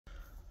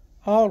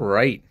All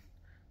right,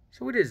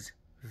 so it is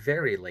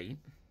very late.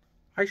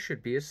 I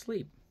should be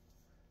asleep,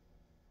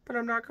 but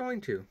I'm not going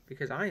to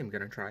because I am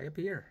going to try a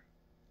beer.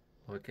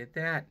 Look at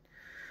that.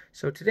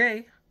 So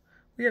today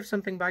we have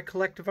something by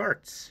Collective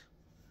Arts.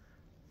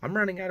 I'm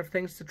running out of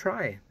things to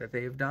try that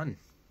they have done.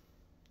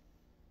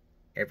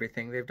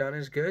 Everything they've done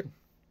is good.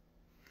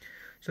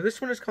 So this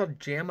one is called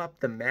Jam Up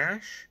the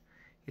Mash.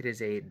 It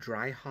is a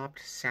dry hopped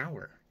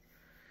sour.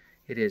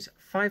 It is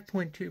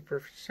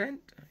 5.2%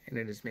 and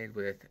it is made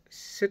with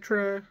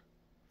Citra,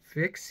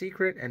 Vic's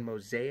Secret, and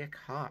Mosaic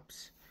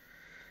hops.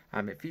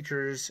 It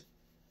features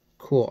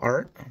cool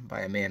art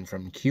by a man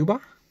from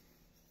Cuba.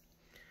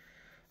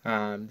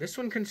 This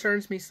one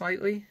concerns me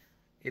slightly.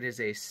 It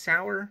is a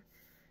sour.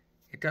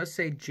 It does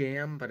say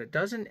jam, but it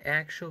doesn't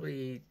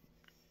actually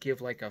give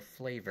like a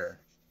flavor.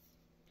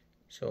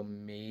 So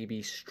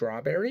maybe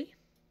strawberry?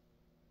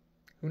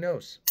 Who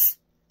knows?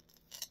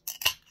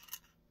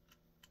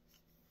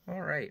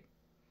 All right.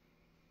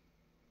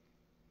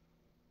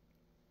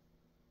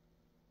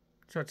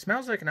 So it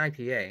smells like an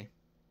IPA.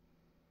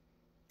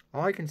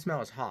 All I can smell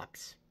is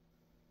hops.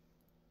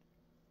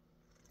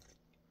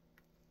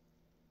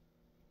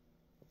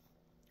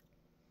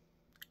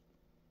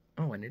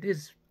 Oh, and it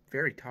is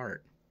very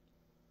tart.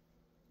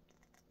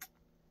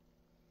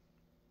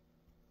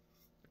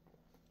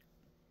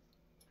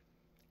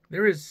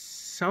 There is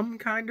some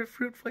kind of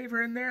fruit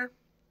flavor in there,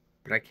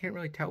 but I can't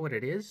really tell what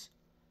it is.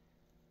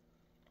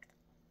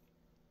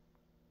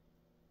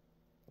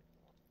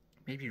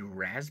 Maybe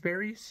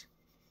raspberries?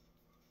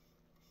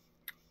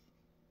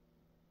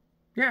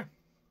 Yeah,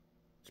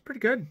 it's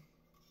pretty good.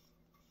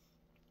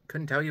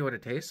 Couldn't tell you what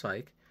it tastes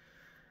like.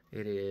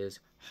 It is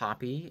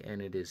hoppy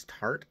and it is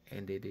tart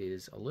and it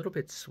is a little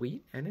bit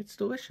sweet and it's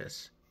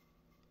delicious.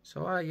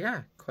 So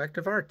yeah,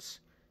 Collective Arts.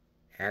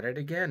 At it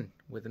again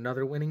with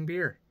another winning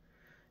beer.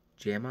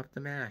 Jam up the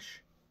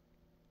mash.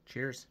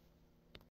 Cheers.